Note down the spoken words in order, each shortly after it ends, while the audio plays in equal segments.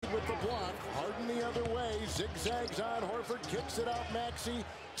the block. Harden the other way. Zigzags on. Horford kicks it out. Maxey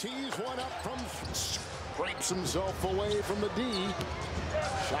tees one up from... Scrapes himself away from the D.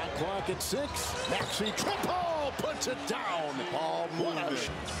 Shot clock at 6. Maxey triple. Puts it down. Oh, what a...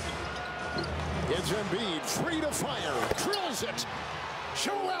 It's Embiid. Free to fire. Drills it.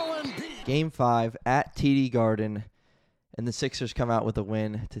 Joel Embiid. Game 5 at TD Garden. And the Sixers come out with a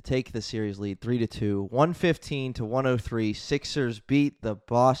win to take the series lead 3-2, 115-103. Sixers beat the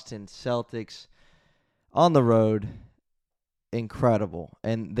Boston Celtics on the road. Incredible.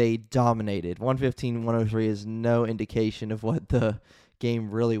 And they dominated. 115-103 is no indication of what the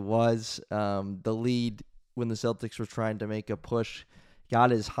game really was. The lead, when the Celtics were trying to make a push,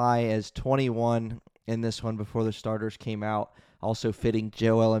 got as high as 21 in this one before the starters came out. Also fitting,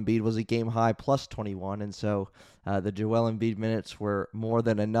 Joel Embiid was a game high plus 21, and so the Joel Embiid minutes were more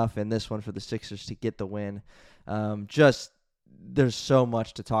than enough in this one for the Sixers to get the win. There's so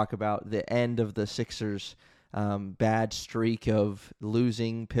much to talk about. The end of the Sixers' bad streak of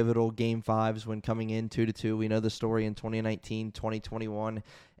losing pivotal game 5s when coming in 2-2. We know the story in 2019, 2021,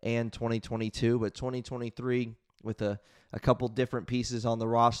 and 2022, but 2023 with a couple different pieces on the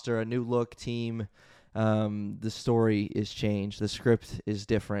roster, a new look team. The story is changed. The script is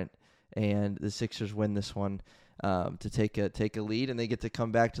different, and the Sixers win this one to take a lead, and they get to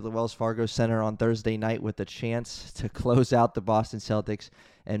come back to the Wells Fargo Center on Thursday night with a chance to close out the Boston Celtics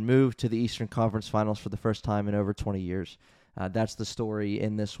and move to the Eastern Conference Finals for the first time in over 20 years. That's the story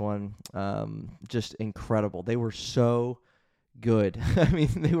in this one. Just incredible. They were so good. I mean,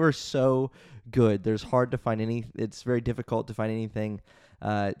 they were so good. It's very difficult to find anything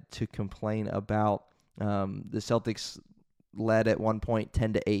to complain about. The Celtics led at one point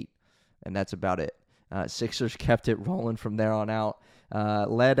 10-8, and that's about it. Sixers kept it rolling from there on out.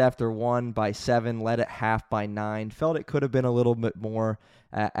 Led after 1 by 7, led at half by 9. Felt it could have been a little bit more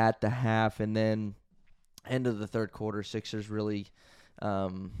at the half, and then end of the third quarter, Sixers really,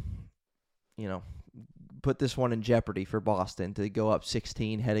 put this one in jeopardy for Boston to go up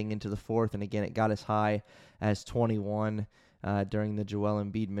 16 heading into the fourth, and again, it got as high as 21 during the Joel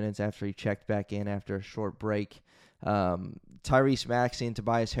Embiid minutes after he checked back in after a short break. Tyrese Maxey and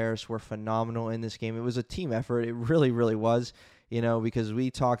Tobias Harris were phenomenal in this game. It was a team effort. It really, really was, because we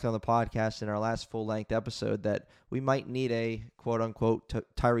talked on the podcast in our last full-length episode that we might need a quote-unquote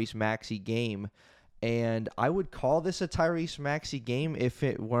Tyrese Maxey game. And I would call this a Tyrese Maxey game if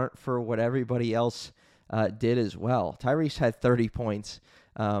it weren't for what everybody else did as well. Tyrese had 30 points.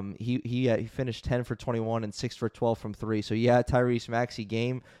 He finished 10 for 21 and 6 for 12 from 3. So, yeah, Tyrese Maxey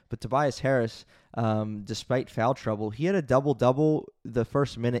game. But Tobias Harris, despite foul trouble, he had a double-double the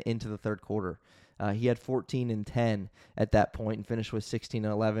first minute into the third quarter. He had 14 and 10 at that point and finished with 16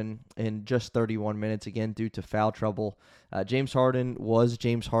 and 11 in just 31 minutes, again, due to foul trouble. James Harden was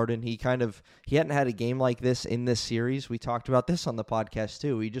James Harden. He hadn't had a game like this in this series. We talked about this on the podcast,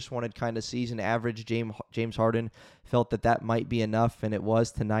 too. We just wanted kind of season average James Harden. Felt that might be enough, and it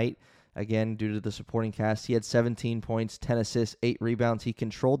was tonight. Again, due to the supporting cast, he had 17 points, 10 assists, 8 rebounds. He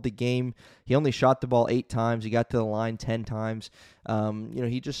controlled the game. He only shot the ball 8 times. He got to the line 10 times.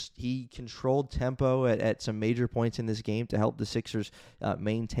 He controlled tempo at some major points in this game to help the Sixers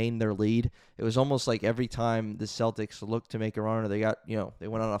maintain their lead. It was almost like every time the Celtics looked to make a run or they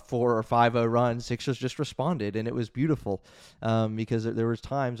went on a 4 or 5-0 run, Sixers just responded, and it was beautiful because there was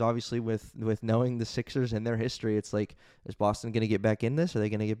times, obviously, with knowing the Sixers and their history, it's like, is Boston going to get back in this? Are they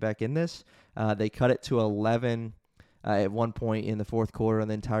going to get back in this? They cut it to 11 at one point in the fourth quarter, and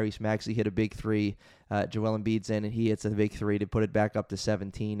then Tyrese Maxey hit a big 3. Joel Embiid's in, and he hits a big 3 to put it back up to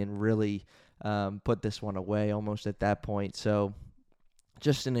 17 and really put this one away almost at that point. So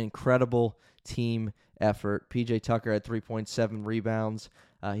just an incredible team effort. P.J. Tucker had 3.7 rebounds.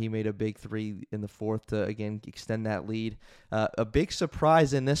 He made a big 3 in the fourth to, again, extend that lead. A big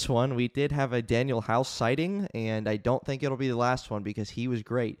surprise in this one, we did have a Daniel House sighting, and I don't think it'll be the last one because he was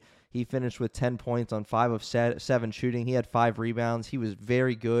great. He finished with 10 points on 5 of 7 shooting. He had 5 rebounds. He was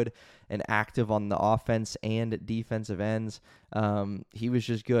very good and active on the offense and defensive ends. He was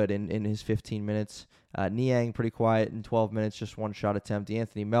just good in his 15 minutes. Niang, pretty quiet in 12 minutes, just 1 shot attempt.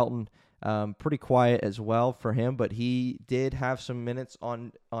 Anthony Melton, pretty quiet as well for him, but he did have some minutes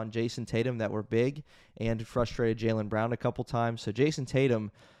on Jason Tatum that were big and frustrated Jaylen Brown a couple times. So Jason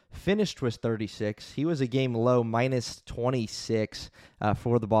Tatum finished with 36. He was a game low, minus 26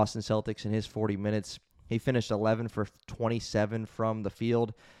 for the Boston Celtics in his 40 minutes. He finished 11 for 27 from the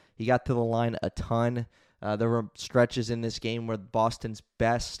field. He got to the line a ton. There were stretches in this game where Boston's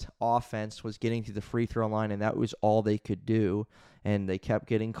best offense was getting to the free throw line, and that was all they could do. And they kept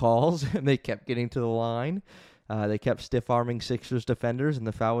getting calls, and they kept getting to the line. They kept stiff-arming Sixers defenders, and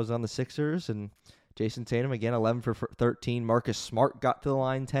the foul was on the Sixers. And Jason Tatum, again, 11 for 13. Marcus Smart got to the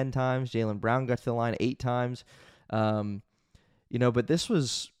line 10 times. Jaylen Brown got to the line 8 times. But this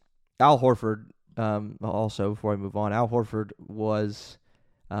was Al Horford. Also, before I move on, Al Horford was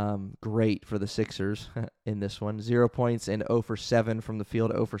great for the Sixers in this one. 0 points and 0 for 7 from the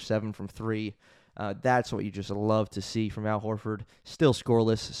field, 0 for 7 from 3. That's what you just love to see from Al Horford. Still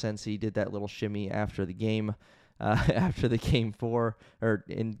scoreless since he did that little shimmy after the game, after the game 4, or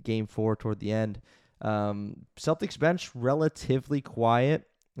in game 4 toward the end. Celtics bench relatively quiet.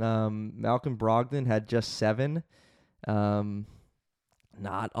 Malcolm Brogdon had just 7.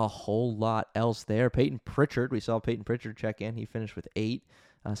 Not a whole lot else there. Peyton Pritchard, we saw Peyton Pritchard check in. He finished with 8,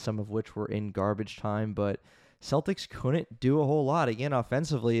 some of which were in garbage time, but Celtics couldn't do a whole lot. Again,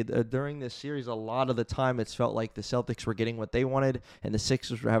 offensively, during this series, a lot of the time it's felt like the Celtics were getting what they wanted, and the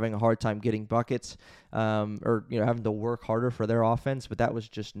Sixers were having a hard time getting buckets, or having to work harder for their offense, but that was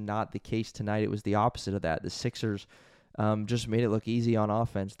just not the case tonight. It was the opposite of that. The Sixers just made it look easy on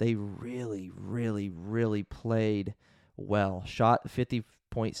offense. They really, really, really played well. Shot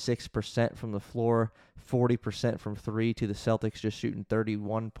 50.6% from the floor, 40% from 3, to the Celtics just shooting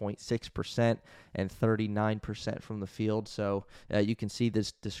 31.6% and 39% from the field. So you can see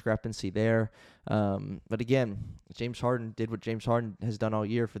this discrepancy there. But again, James Harden did what James Harden has done all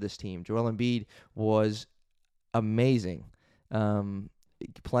year for this team. Joel Embiid was amazing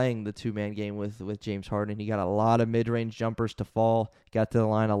playing the two-man game with James Harden. He got a lot of mid-range jumpers to fall, got to the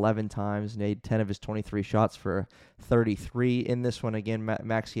line 11 times, made 10 of his 23 shots for 33 in this one. Again,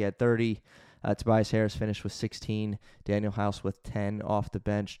 Maxey had 30. Tobias Harris finished with 16. Daniel House with 10 off the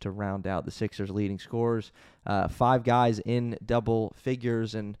bench to round out the Sixers' leading scorers. 5 guys in double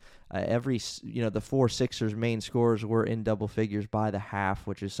figures, and the 4 Sixers' main scorers were in double figures by the half,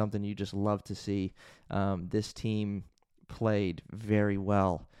 which is something you just love to see. This team played very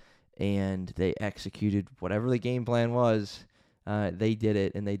well, and they executed whatever the game plan was. They did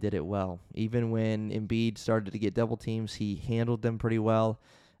it, and they did it well. Even when Embiid started to get double teams, he handled them pretty well.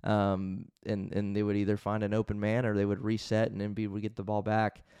 And they would either find an open man or they would reset, and Embiid would get the ball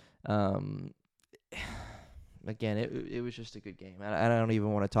back. Again, it was just a good game. I don't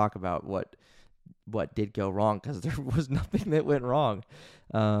even want to talk about what did go wrong, because there was nothing that went wrong.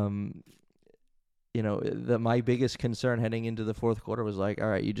 My biggest concern heading into the fourth quarter was like, all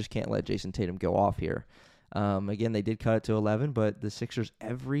right, you just can't let Jason Tatum go off here. Again, they did cut it to 11, but the Sixers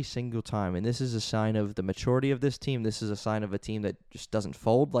every single time, and this is a sign of the maturity of this team. This is a sign of a team that just doesn't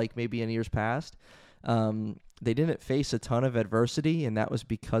fold like maybe in years past. They didn't face a ton of adversity, and that was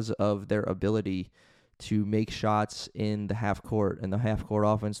because of their ability to make shots in the half court. And the half court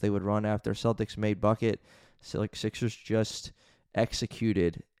offense they would run after Celtics made bucket. So Sixers just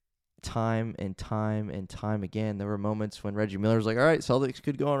executed time and time and time again. There were moments when Reggie Miller was like, all right, Celtics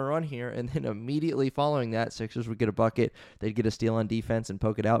could go on a run here, and then immediately following that, Sixers would get a bucket. They'd get a steal on defense and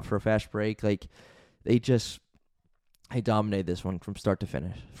poke it out for a fast break. They dominated this one from start to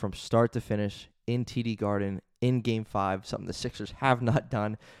finish. From start to finish in TD Garden in Game 5, something the Sixers have not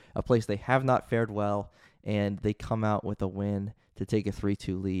done, a place they have not fared well, and they come out with a win to take a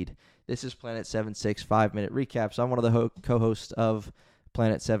 3-2 lead. This is Planet 76 5-minute recaps. I'm one of the co-hosts of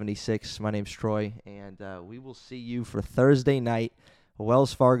Planet 76. My name's Troy, and we will see you for Thursday night,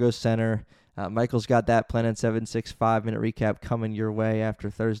 Wells Fargo Center. Michael's got that Planet 76 5-minute recap coming your way after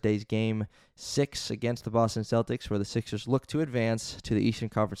Thursday's Game 6 against the Boston Celtics, where the Sixers look to advance to the Eastern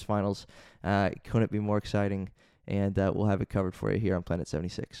Conference Finals. Couldn't be more exciting, and we'll have it covered for you here on Planet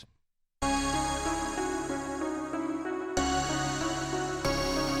 76.